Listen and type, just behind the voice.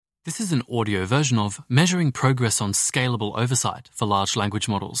This is an audio version of Measuring Progress on Scalable Oversight for Large Language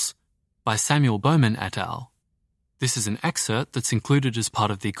Models by Samuel Bowman et al. This is an excerpt that's included as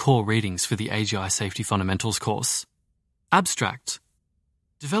part of the core readings for the AGI Safety Fundamentals course. Abstract.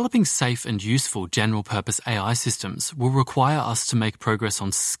 Developing safe and useful general-purpose AI systems will require us to make progress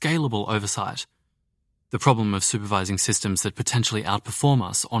on scalable oversight, the problem of supervising systems that potentially outperform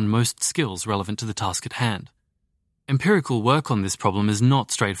us on most skills relevant to the task at hand. Empirical work on this problem is not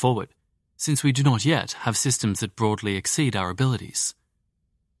straightforward, since we do not yet have systems that broadly exceed our abilities.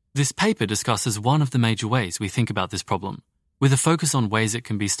 This paper discusses one of the major ways we think about this problem, with a focus on ways it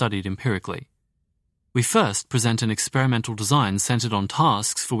can be studied empirically. We first present an experimental design centered on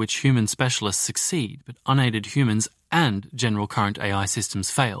tasks for which human specialists succeed, but unaided humans and general current AI systems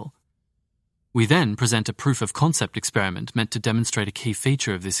fail. We then present a proof-of-concept experiment meant to demonstrate a key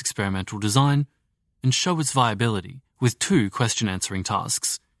feature of this experimental design and show its viability with two question-answering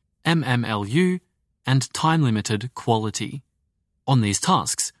tasks, MMLU and time-limited quality. On these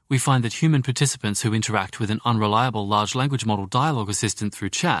tasks, we find that human participants who interact with an unreliable large language model dialogue assistant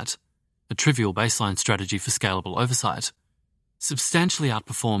through chat, a trivial baseline strategy for scalable oversight, substantially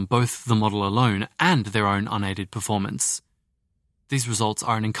outperform both the model alone and their own unaided performance. These results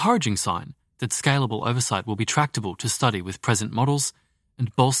are an encouraging sign that scalable oversight will be tractable to study with present models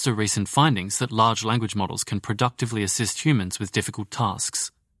and bolster recent findings that large language models can productively assist humans with difficult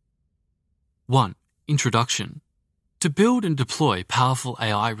tasks. 1. Introduction. To build and deploy powerful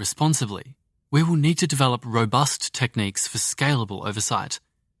AI responsibly, we will need to develop robust techniques for scalable oversight,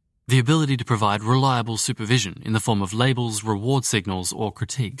 the ability to provide reliable supervision in the form of labels, reward signals, or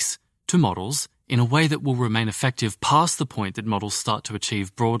critiques to models in a way that will remain effective past the point that models start to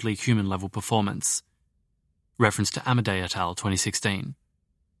achieve broadly human-level performance. Reference to Amadei et al. 2016.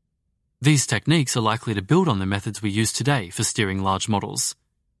 These techniques are likely to build on the methods we use today for steering large models,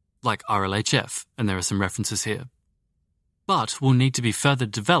 like RLHF, and there are some references here, but will need to be further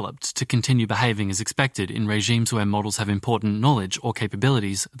developed to continue behaving as expected in regimes where models have important knowledge or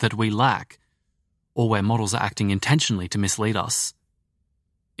capabilities that we lack, or where models are acting intentionally to mislead us.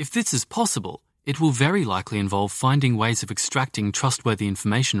 If this is possible, it will very likely involve finding ways of extracting trustworthy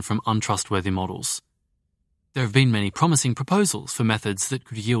information from untrustworthy models. There have been many promising proposals for methods that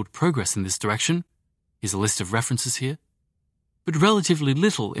could yield progress in this direction. Here's a list of references here, but relatively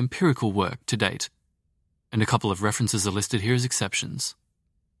little empirical work to date, and a couple of references are listed here as exceptions.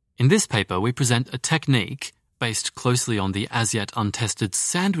 In this paper, we present a technique based closely on the as-yet untested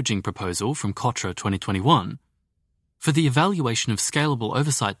sandwiching proposal from Kotra 2021 for the evaluation of scalable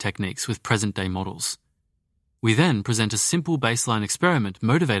oversight techniques with present-day models. We then present a simple baseline experiment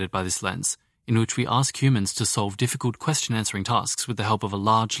motivated by this lens, in which we ask humans to solve difficult question-answering tasks with the help of a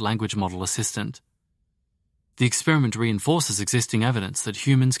large language model assistant. The experiment reinforces existing evidence that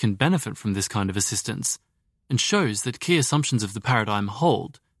humans can benefit from this kind of assistance and shows that key assumptions of the paradigm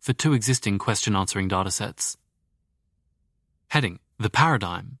hold for two existing question-answering datasets. Heading: The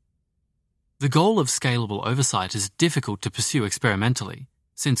paradigm. The goal of scalable oversight is difficult to pursue experimentally,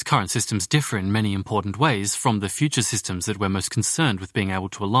 since current systems differ in many important ways from the future systems that we're most concerned with being able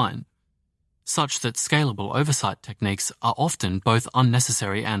to align, such that scalable oversight techniques are often both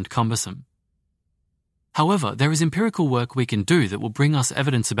unnecessary and cumbersome. However, there is empirical work we can do that will bring us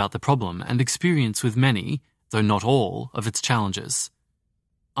evidence about the problem and experience with many, though not all, of its challenges.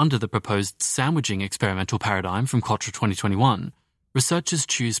 Under the proposed sandwiching experimental paradigm from Kotra 2021, researchers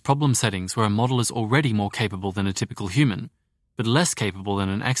choose problem settings where a model is already more capable than a typical human, but less capable than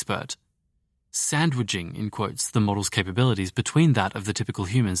an expert, sandwiching, in quotes, the model's capabilities between that of the typical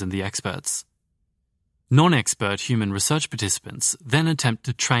humans and the experts. Non-expert human research participants then attempt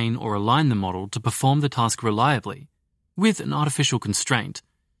to train or align the model to perform the task reliably. With an artificial constraint,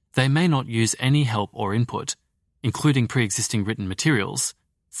 they may not use any help or input, including pre-existing written materials,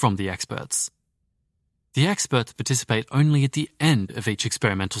 from the experts. The experts participate only at the end of each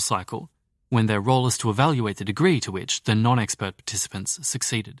experimental cycle, when their role is to evaluate the degree to which the non-expert participants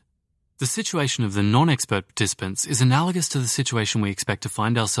succeeded. The situation of the non-expert participants is analogous to the situation we expect to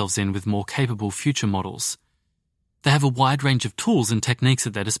find ourselves in with more capable future models. They have a wide range of tools and techniques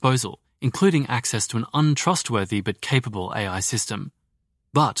at their disposal, including access to an untrustworthy but capable AI system.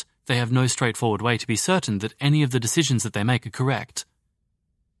 But they have no straightforward way to be certain that any of the decisions that they make are correct.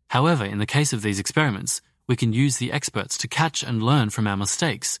 However, in the case of these experiments, we can use the experts to catch and learn from our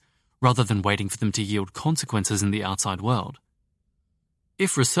mistakes, rather than waiting for them to yield consequences in the outside world.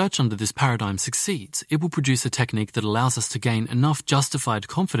 If research under this paradigm succeeds, it will produce a technique that allows us to gain enough justified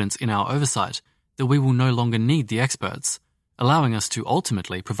confidence in our oversight that we will no longer need the experts, allowing us to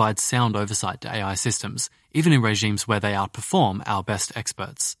ultimately provide sound oversight to AI systems, even in regimes where they outperform our best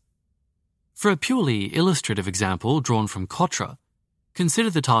experts. For a purely illustrative example drawn from Kotra, consider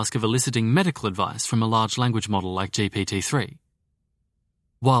the task of eliciting medical advice from a large language model like GPT-3.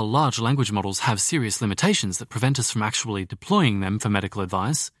 While large language models have serious limitations that prevent us from actually deploying them for medical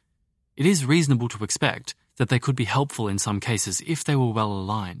advice, it is reasonable to expect that they could be helpful in some cases if they were well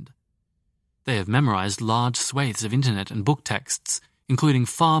aligned. They have memorized large swathes of internet and book texts, including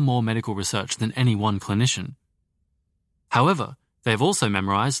far more medical research than any one clinician. However, they have also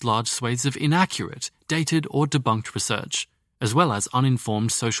memorized large swathes of inaccurate, dated or debunked research, as well as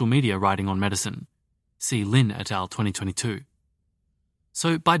uninformed social media writing on medicine. See Lin et al. 2022.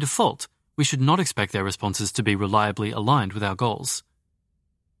 So, by default, we should not expect their responses to be reliably aligned with our goals.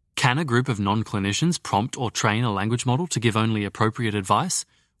 Can a group of non-clinicians prompt or train a language model to give only appropriate advice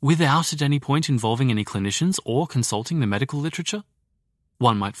without at any point involving any clinicians or consulting the medical literature?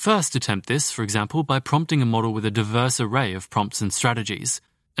 One might first attempt this, for example, by prompting a model with a diverse array of prompts and strategies,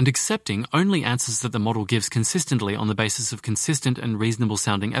 and accepting only answers that the model gives consistently on the basis of consistent and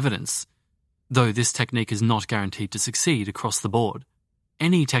reasonable-sounding evidence, though this technique is not guaranteed to succeed across the board.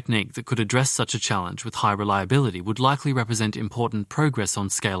 Any technique that could address such a challenge with high reliability would likely represent important progress on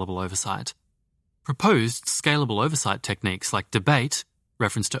scalable oversight. Proposed scalable oversight techniques like debate,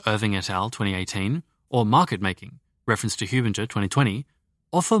 reference to Irving et al. 2018, or market making, reference to Hubinger 2020,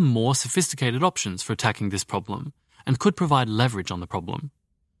 offer more sophisticated options for attacking this problem and could provide leverage on the problem,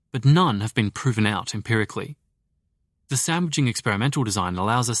 but none have been proven out empirically. The sandwiching experimental design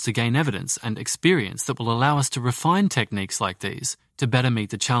allows us to gain evidence and experience that will allow us to refine techniques like these to better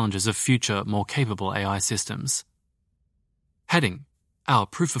meet the challenges of future, more capable AI systems. Heading: Our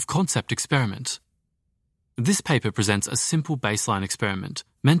Proof of Concept Experiment. This paper presents a simple baseline experiment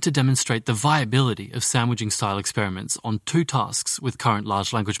meant to demonstrate the viability of sandwiching-style experiments on two tasks with current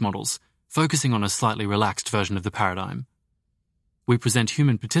large language models, focusing on a slightly relaxed version of the paradigm. We present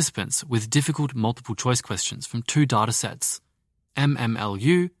human participants with difficult multiple-choice questions from two datasets,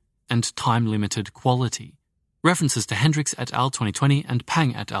 MMLU and time-limited quality, references to Hendricks et al. 2020 and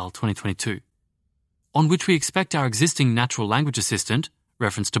Pang et al. 2022, on which we expect our existing natural language assistant,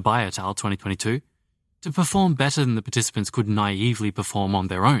 reference to Bai et al. 2022, to perform better than the participants could naively perform on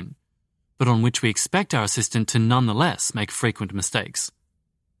their own, but on which we expect our assistant to nonetheless make frequent mistakes.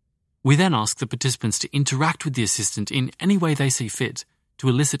 We then ask the participants to interact with the assistant in any way they see fit to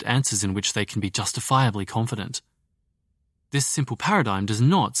elicit answers in which they can be justifiably confident. This simple paradigm does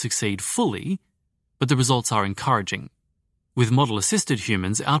not succeed fully, but the results are encouraging, with model-assisted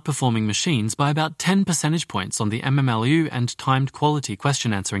humans outperforming machines by about 10 percentage points on the MMLU and timed quality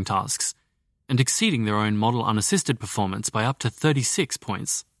question-answering tasks, and exceeding their own model-unassisted performance by up to 36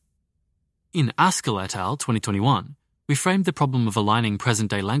 points. In Askell et al. 2021, we framed the problem of aligning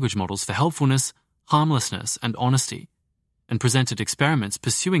present-day language models for helpfulness, harmlessness, and honesty, and presented experiments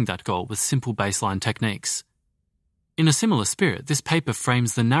pursuing that goal with simple baseline techniques. In a similar spirit, this paper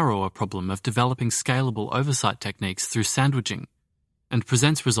frames the narrower problem of developing scalable oversight techniques through sandwiching, and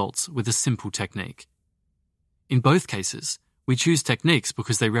presents results with a simple technique. In both cases, we choose techniques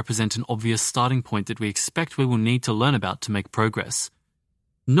because they represent an obvious starting point that we expect we will need to learn about to make progress,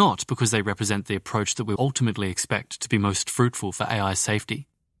 not because they represent the approach that we ultimately expect to be most fruitful for AI safety.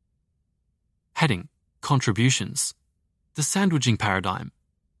 Heading: Contributions. The sandwiching paradigm.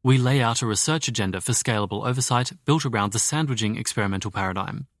 We lay out a research agenda for scalable oversight built around the sandwiching experimental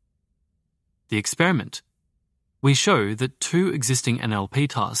paradigm. The experiment. We show that two existing NLP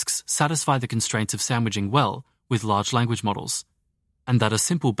tasks satisfy the constraints of sandwiching well with large language models, and that a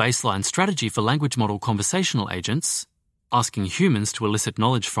simple baseline strategy for language model conversational agents, asking humans to elicit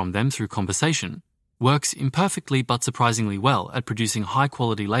knowledge from them through conversation, works imperfectly but surprisingly well at producing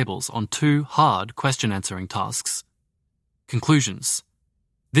high-quality labels on two hard question-answering tasks. Conclusions.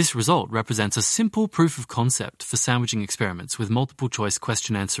 This result represents a simple proof of concept for sandwiching experiments with multiple-choice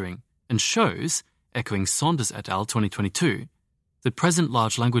question answering and shows, echoing Saunders et al. 2022, that present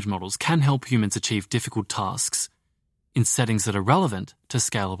large language models can help humans achieve difficult tasks in settings that are relevant to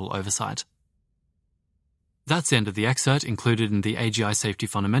scalable oversight. That's the end of the excerpt included in the AGI Safety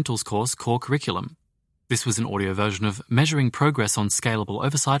Fundamentals course core curriculum. This was an audio version of Measuring Progress on Scalable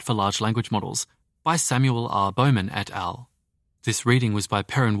Oversight for Large Language Models by Samuel R. Bowman et al. This reading was by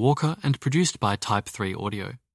Perrin Walker and produced by Type 3 Audio.